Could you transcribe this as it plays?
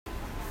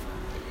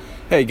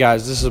Hey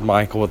guys, this is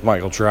Michael with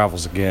Michael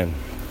Travels again.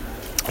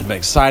 I'm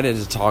excited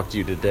to talk to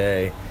you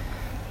today.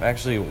 I'm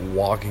actually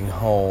walking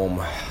home.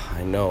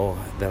 I know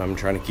that I'm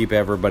trying to keep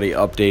everybody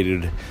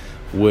updated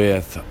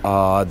with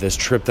this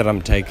trip that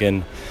I'm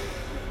taking.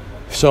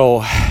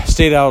 So,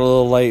 stayed out a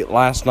little late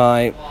last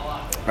night.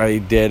 I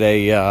did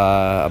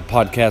a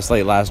podcast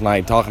late last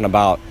night talking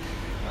about,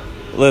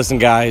 listen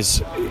guys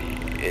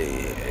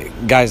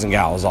and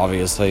gals,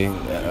 obviously.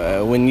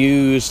 When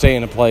you stay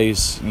in a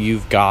place,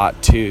 you've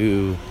got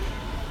to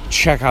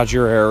check out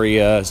your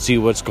area, see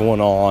what's going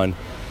on.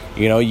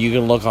 You know, you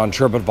can look on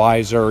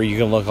TripAdvisor, you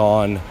can look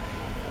on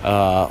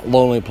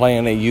Lonely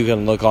Planet, you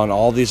can look on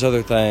all these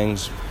other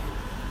things.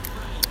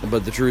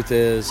 But the truth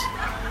is,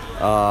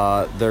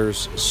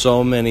 there's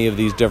so many of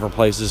these different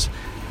places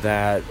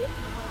that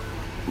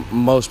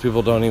most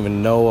people don't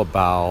even know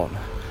about,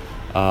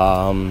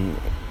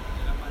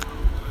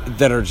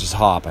 that are just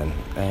hopping.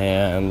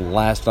 And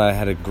last night I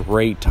had a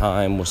great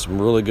time with some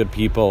really good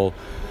people.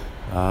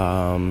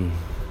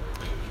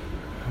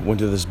 Went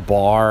to this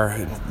bar.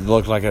 It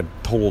looked like a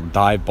total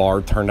dive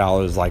bar. Turned out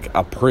it was like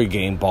a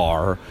pregame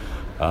bar.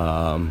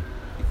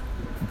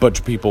 Bunch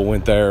of people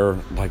went there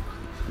like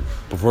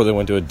before they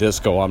went to a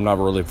disco. I'm not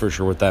really for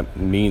sure what that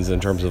means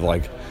in terms of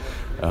like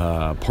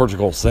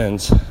Portugal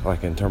sense,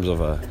 like in terms of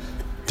a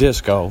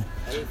disco.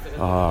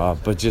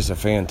 But just a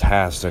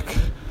fantastic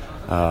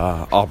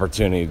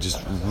opportunity. Just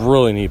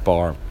really neat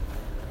bar.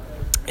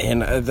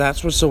 And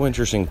that's what's so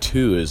interesting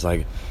too, is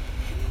like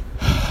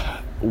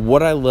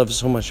what I loved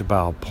so much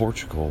about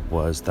Portugal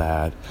was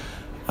that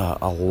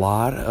a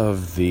lot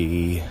of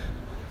they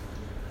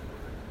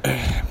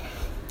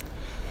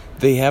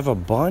have a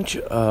bunch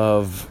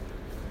of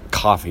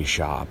coffee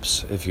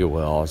shops, if you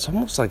will. It's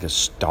almost like a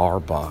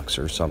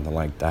Starbucks or something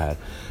like that,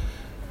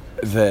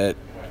 that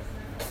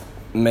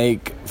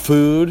make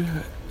food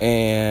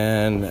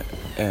and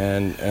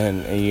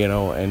you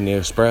know, and the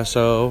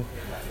espresso.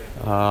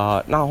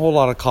 Not a whole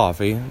lot of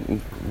coffee.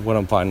 What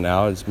I'm finding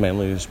now is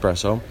mainly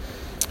espresso.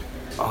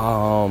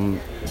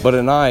 But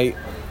at night,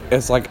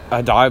 it's like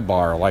a dive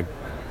bar. Like,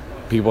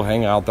 people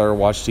hang out there,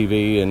 watch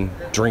TV, and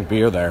drink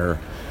beer there.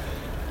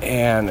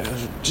 And it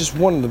was just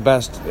one of the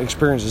best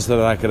experiences that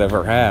I could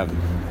ever have.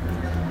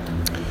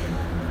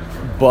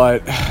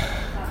 But,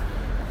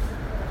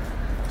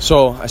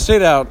 so I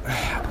stayed out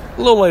a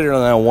little later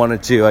than I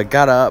wanted to. I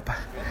got up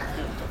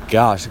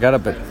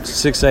at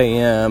 6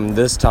 a.m.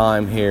 this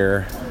time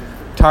here.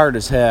 Tired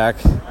as heck.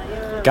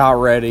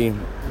 Got ready.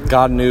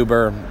 Got an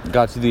Uber.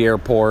 Got to the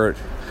airport.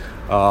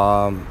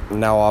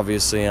 Now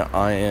obviously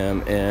I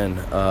am in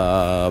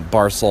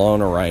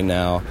Barcelona right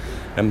now.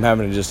 I'm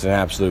having just an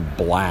absolute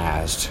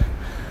blast.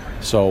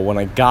 So when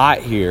I got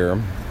here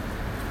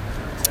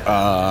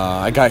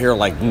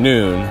like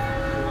noon.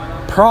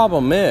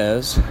 Problem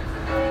is,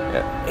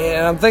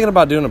 and I'm thinking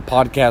about doing a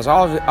podcast.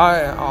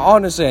 I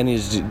honestly, I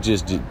need to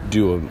just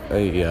do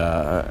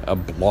a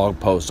blog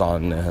post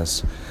on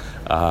this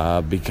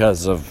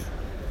because of,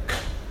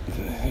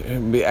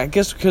 I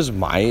guess because of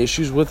my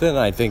issues with it. And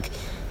I think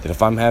that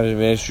if I'm having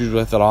issues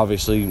with it,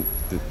 obviously, you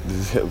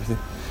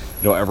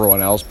know,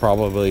 everyone else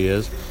probably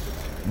is.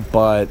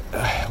 But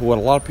what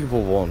a lot of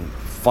people won't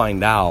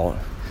find out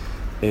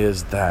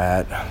is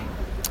that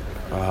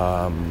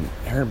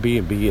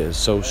Airbnb is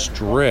so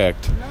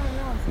strict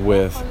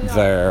with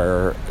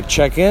their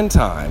check-in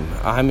time.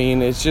 I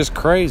mean, it's just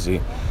crazy.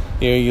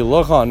 You know, you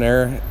look on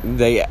there,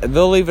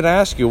 they'll even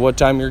ask you what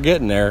time you're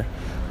getting there.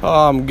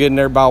 Oh, I'm getting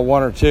there about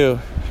 1 or 2.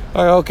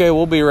 Okay,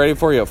 we'll be ready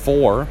for you at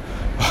 4.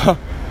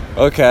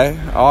 Okay,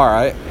 all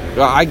right.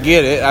 I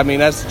get it. I mean,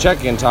 that's the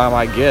check-in time.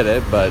 I get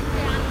it. But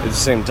at the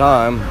same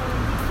time,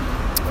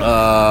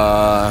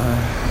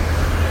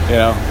 you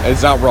know,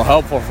 it's not real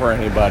helpful for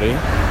anybody.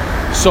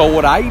 So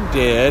what I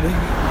did,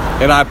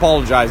 and I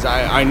apologize.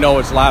 I know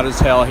it's loud as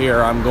hell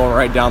here. I'm going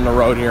right down the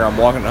road here. I'm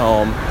walking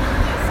home.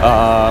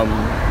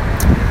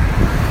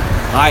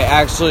 I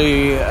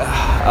actually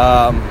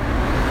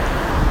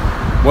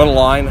went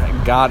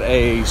online, got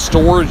a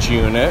storage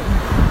unit,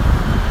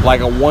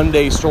 like a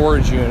 1-day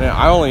storage unit.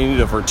 I only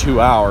needed it for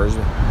 2 hours.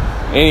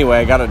 Anyway,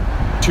 I got a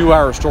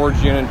 2-hour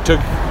storage unit, took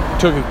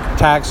a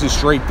taxi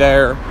straight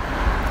there.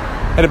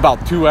 Had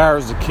about 2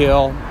 hours to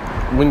kill.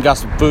 Went and got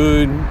some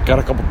food, got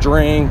a couple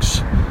drinks.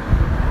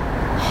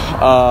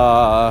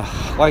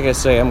 Like I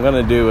say, I'm going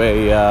to do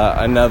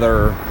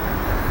another,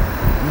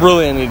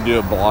 really I need to do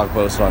a blog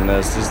post on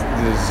this. This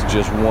is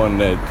just one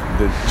that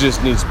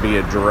just needs to be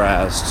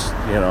addressed,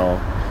 you know,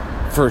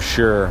 for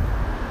sure.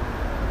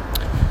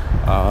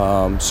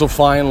 So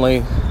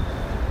finally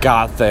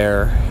got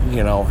there,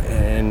 you know,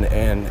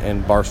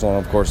 and Barcelona,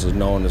 of course, is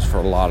known as for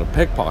a lot of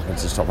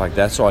pickpockets and stuff like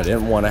that. So I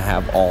didn't want to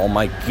have all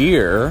my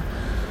gear.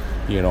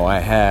 You know, I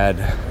had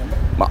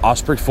my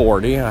Osprey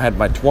 40. I had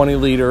my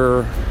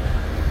 20-liter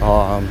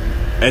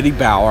Eddie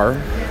Bauer.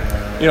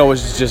 You know, it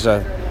was just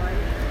a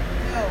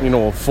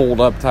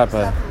fold-up type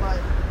of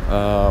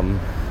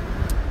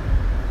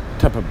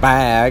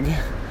bag.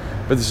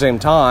 But at the same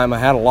time, I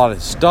had a lot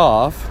of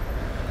stuff.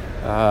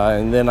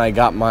 And then I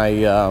got my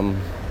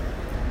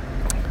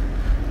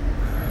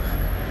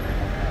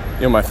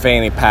my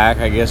fanny pack,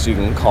 I guess you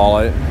can call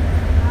it.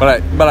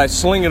 But I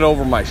sling it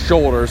over my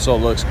shoulder so it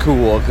looks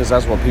cool, because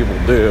that's what people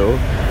do.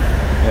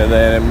 And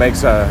then it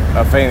makes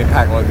a fanny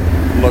pack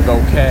look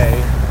okay.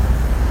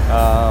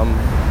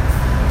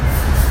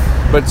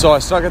 But so I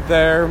stuck it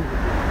there,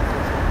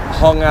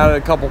 hung out at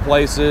a couple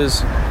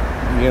places,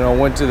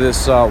 went to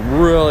this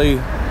really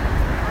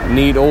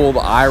neat old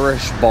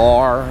Irish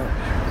bar.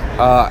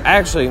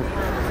 Actually,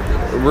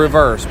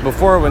 reverse.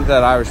 Before I went to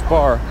that Irish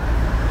bar,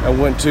 I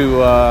went to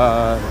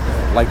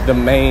like the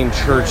main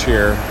church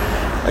here.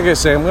 Like I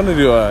say, I'm going to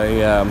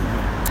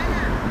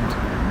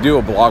do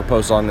a blog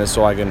post on this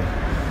so I can.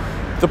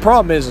 The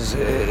problem is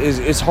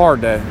it's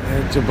hard to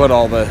put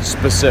all the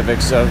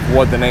specifics of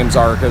what the names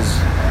are, because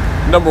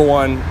number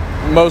one,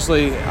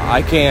 mostly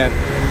I can't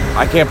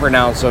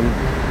pronounce them.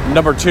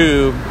 Number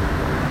two,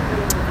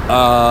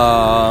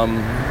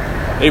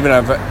 even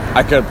if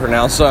I could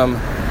pronounce them,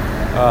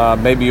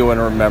 maybe you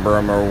wouldn't remember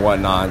them or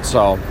whatnot.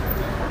 So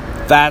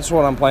that's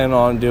what I'm planning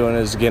on doing,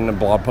 is getting a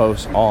blog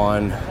post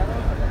on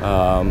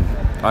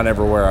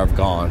everywhere I've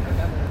gone.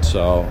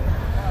 So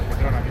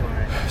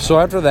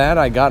after that,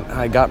 I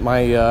got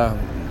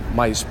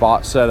my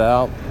spot set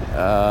out.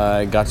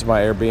 I got to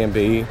my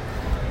Airbnb,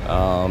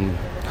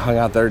 hung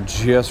out there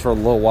just for a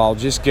little while,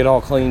 just get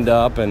all cleaned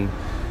up and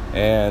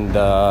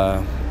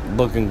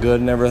looking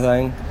good and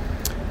everything.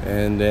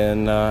 And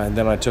then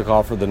I took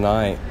off for the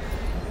night.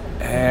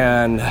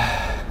 And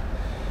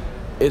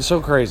it's so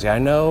crazy. I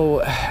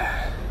know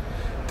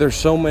there's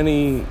so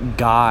many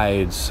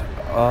guides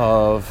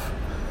of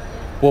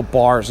what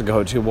bars to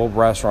go to, what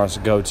restaurants to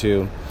go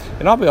to.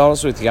 And I'll be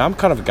honest with you, I'm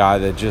kind of a guy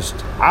that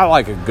I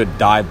like a good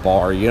dive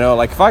bar.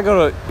 Like if I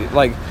go to,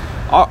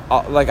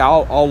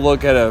 I'll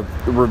look at a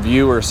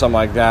review or something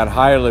like that,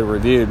 highly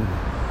reviewed,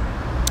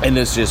 and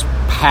it's just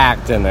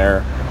packed in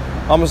there.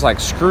 I'm just like,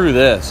 screw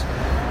this.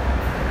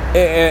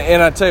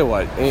 And I tell you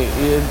what,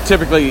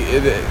 typically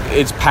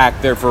it's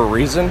packed there for a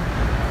reason.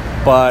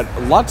 But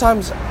a lot of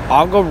times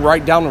I'll go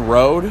right down the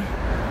road,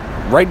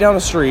 right down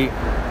the street,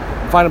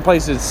 find a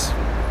place that's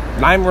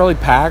not even really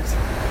packed,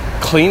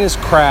 clean as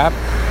crap,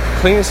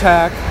 clean as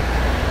heck,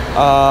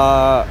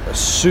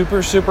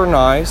 super, super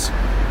nice,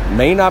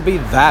 may not be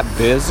that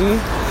busy.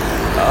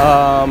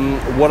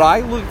 What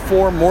I look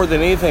for more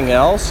than anything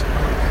else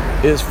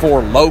is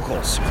for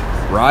locals,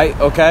 right?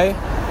 Okay?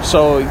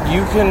 So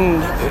you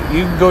can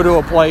go to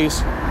a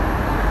place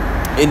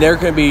and there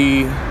can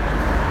be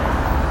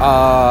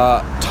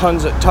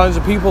tons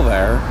of people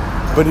there,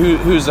 but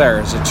who's there?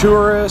 Is it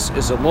tourists?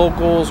 Is it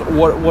locals?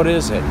 What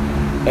is it?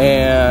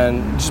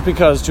 And just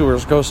because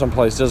tourists go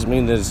someplace doesn't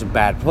mean that it's a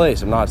bad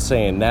place. I'm not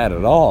saying that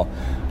at all.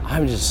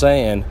 I'm just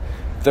saying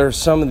there's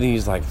some of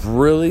these like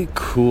really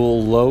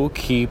cool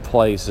low-key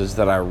places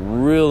that I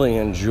really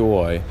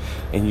enjoy,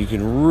 and you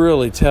can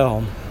really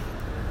tell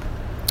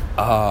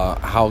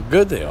how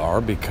good they are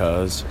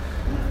because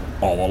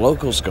all the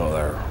locals go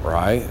there,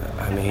 right?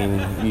 I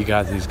mean, you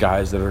got these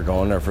guys that are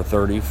going there for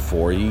 30,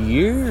 40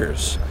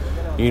 years.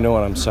 You know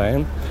what I'm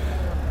saying?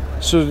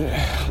 So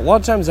a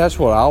lot of times that's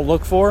what I'll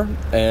look for.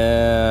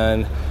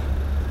 And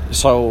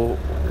so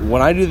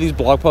when I do these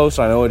blog posts,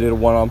 I know I did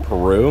one on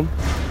Peru,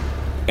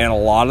 and a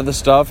lot of the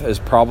stuff is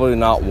probably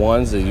not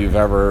ones that you've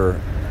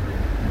ever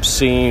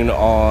seen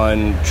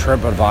on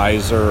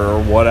TripAdvisor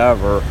or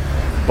whatever.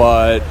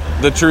 But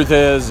the truth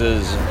is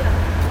this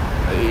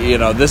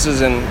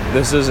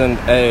isn't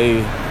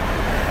a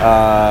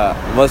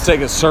let's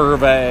take a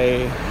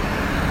survey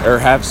or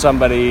have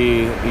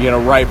somebody,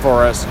 write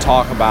for us to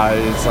talk about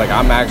it. It's like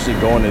I'm actually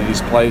going to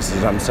these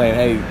places. I'm saying,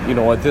 hey, you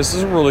know what? This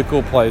is a really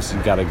cool place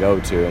you've got to go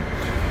to.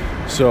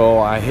 So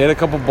I hit a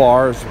couple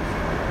bars,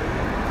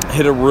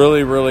 hit a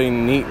really, really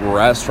neat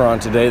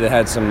restaurant today that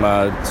had some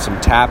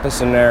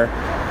tapas in there.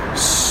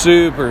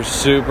 Super,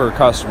 super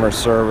customer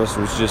service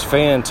was just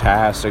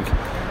fantastic,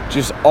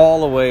 just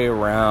all the way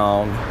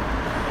around.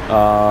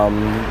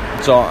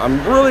 So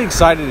I'm really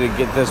excited to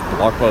get this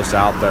blog post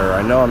out there.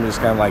 I know I'm just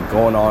kind of like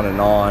going on and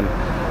on.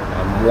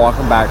 I'm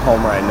walking back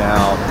home right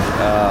now,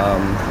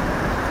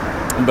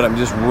 but I'm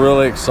just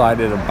really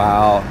excited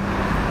about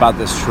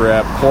this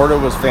trip. Porto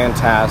was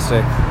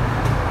fantastic.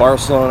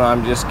 Barcelona,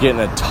 I'm just getting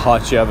a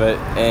touch of it,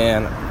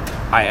 and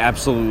I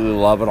absolutely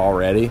love it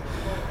already.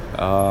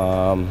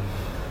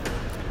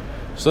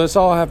 So that's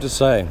all I have to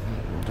say,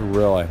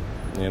 really.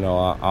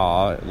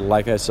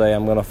 Like I say,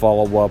 I'm going to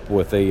follow up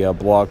with a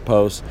blog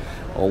post.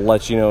 I'll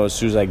let you know as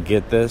soon as I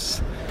get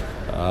this.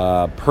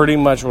 Pretty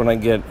much when I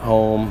get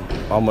home,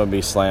 I'm going to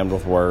be slammed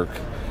with work.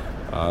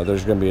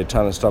 There's going to be a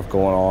ton of stuff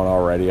going on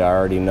already. I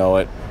already know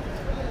it.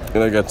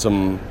 And I got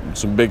some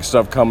big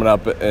stuff coming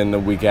up in the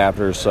week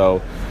after.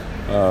 So,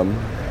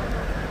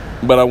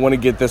 but I want to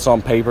get this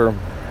on paper.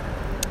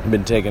 I've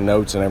been taking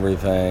notes and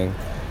everything.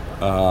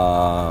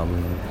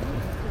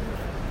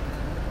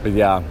 But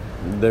yeah,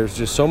 there's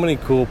just so many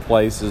cool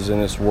places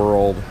in this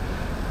world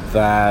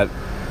that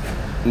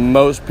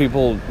most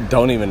people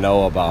don't even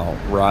know about,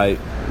 right?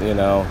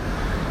 And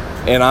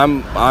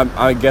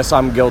I guess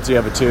I'm guilty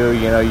of it too.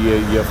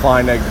 You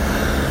find a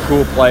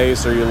cool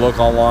place or you look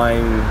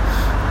online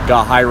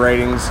got high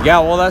ratings. Yeah,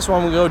 well, that's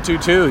one we go to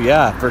too.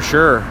 Yeah, for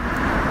sure.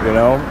 You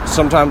know,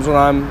 sometimes when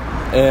I'm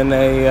in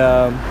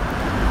a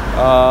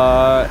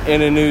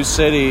new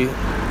city,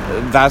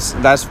 that's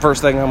the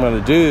first thing I'm going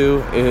to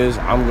do is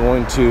I'm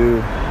going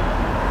to,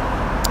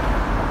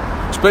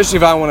 especially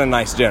if I want a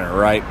nice dinner,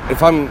 right?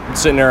 If I'm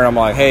sitting there and I'm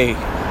like, hey,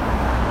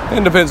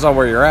 it depends on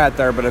where you're at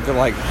there, but if you're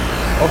like,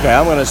 okay,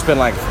 I'm going to spend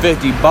like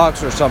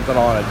 $50 or something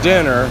on a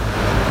dinner,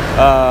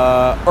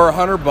 or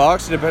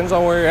 $100, it depends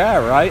on where you're at,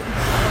 right?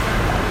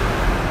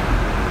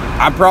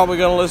 I'm probably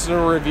going to listen to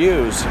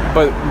reviews,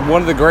 but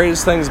one of the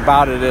greatest things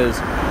about it is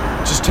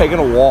just taking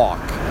a walk,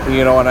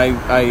 you know, and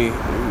I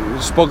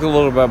spoke a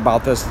little bit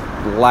about this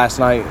last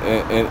night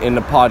in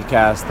the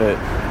podcast, that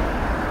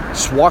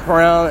just walk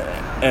around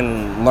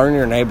and learn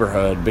your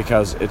neighborhood,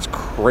 because it's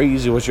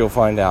crazy what you'll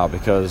find out.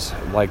 Because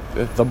like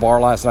the bar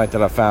last night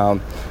that I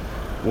found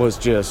was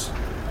just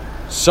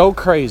so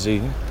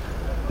crazy,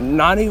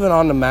 not even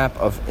on the map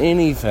of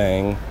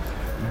anything,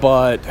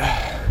 but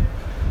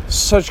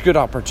such good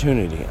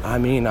opportunity. I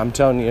mean, I'm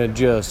telling you,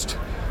 just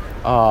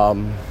let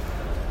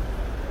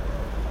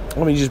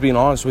me just being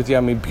honest with you.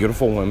 I mean,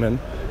 beautiful women,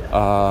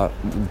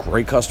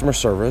 great customer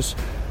service,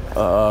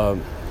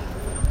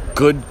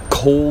 good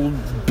cold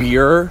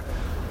beer.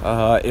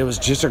 It was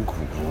just a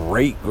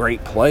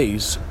great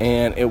place,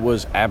 and it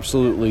was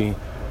absolutely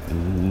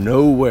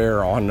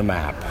nowhere on the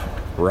map,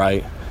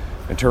 right?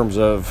 In terms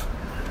of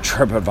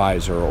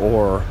TripAdvisor,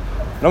 or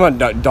I'm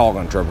not dog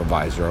on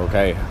TripAdvisor,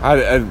 okay?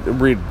 I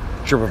read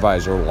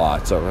TripAdvisor a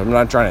lot, so I'm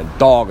not trying to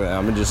dog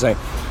them. I'm just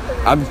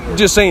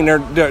saying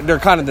they're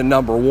kind of the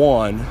number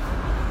one,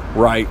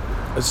 right?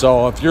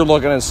 So if you're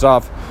looking at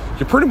stuff,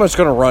 you're pretty much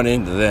going to run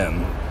into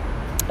them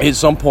at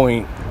some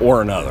point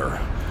or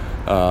another,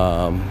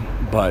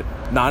 but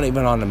not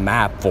even on the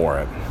map for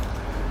it.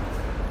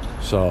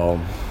 So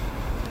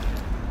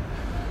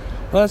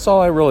that's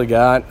all I really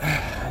got.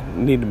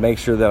 Need to make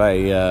sure that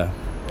I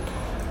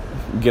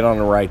get on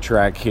the right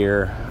track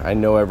here. I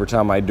know every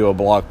time I do a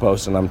blog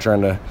post and I'm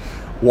trying to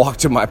walk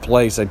to my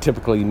place, I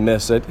typically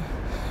miss it.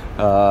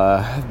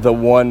 The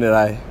one that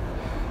I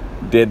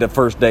did the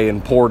first day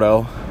in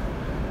Porto,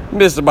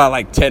 missed about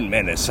like 10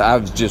 minutes. I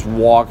was just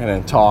walking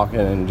and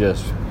talking and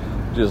just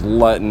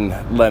letting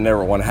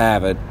everyone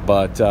have it.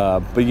 But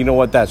you know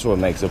what? That's what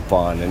makes it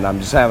fun, and I'm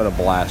just having a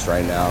blast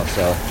right now.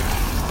 So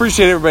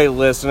appreciate everybody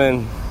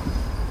listening.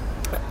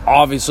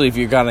 Obviously, if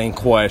you got any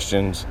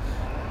questions,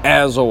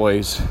 as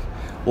always,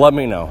 let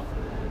me know.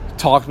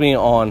 Talk to me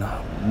on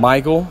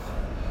Michael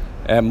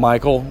at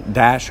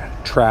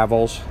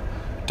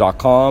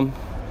michael-travels.com.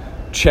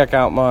 Check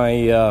out my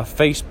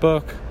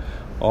Facebook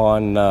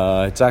on,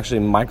 it's actually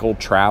Michael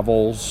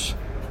Travels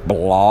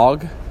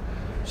blog.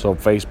 So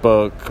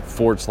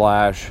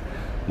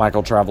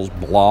Facebook/Michael Travels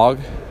blog.com.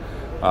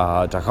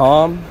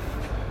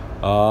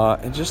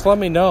 And just let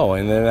me know.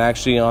 And then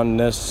actually on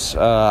this,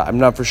 I'm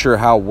not for sure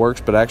how it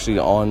works, but actually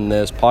on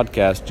this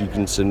podcast, you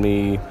can send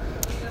me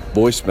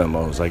voice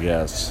memos, I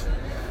guess.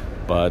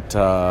 But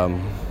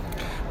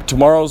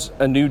tomorrow's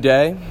a new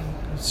day.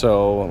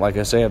 So like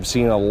I say, I've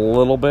seen a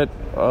little bit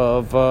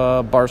of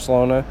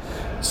Barcelona.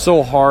 It's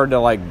so hard to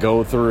like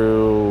go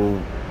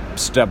through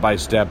step by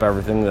step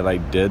everything that I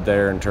did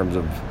there in terms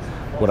of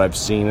what I've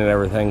seen and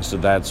everything. So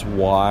that's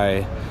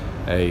why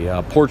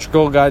a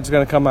Portugal guide's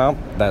going to come out.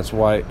 That's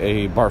why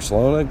a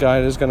Barcelona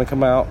guide is going to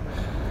come out,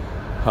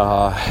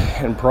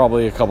 and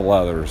probably a couple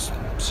others.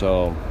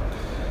 So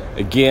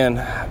again,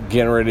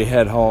 getting ready to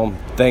head home.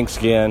 Thanks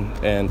again,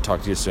 and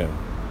talk to you soon.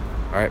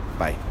 All right,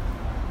 bye.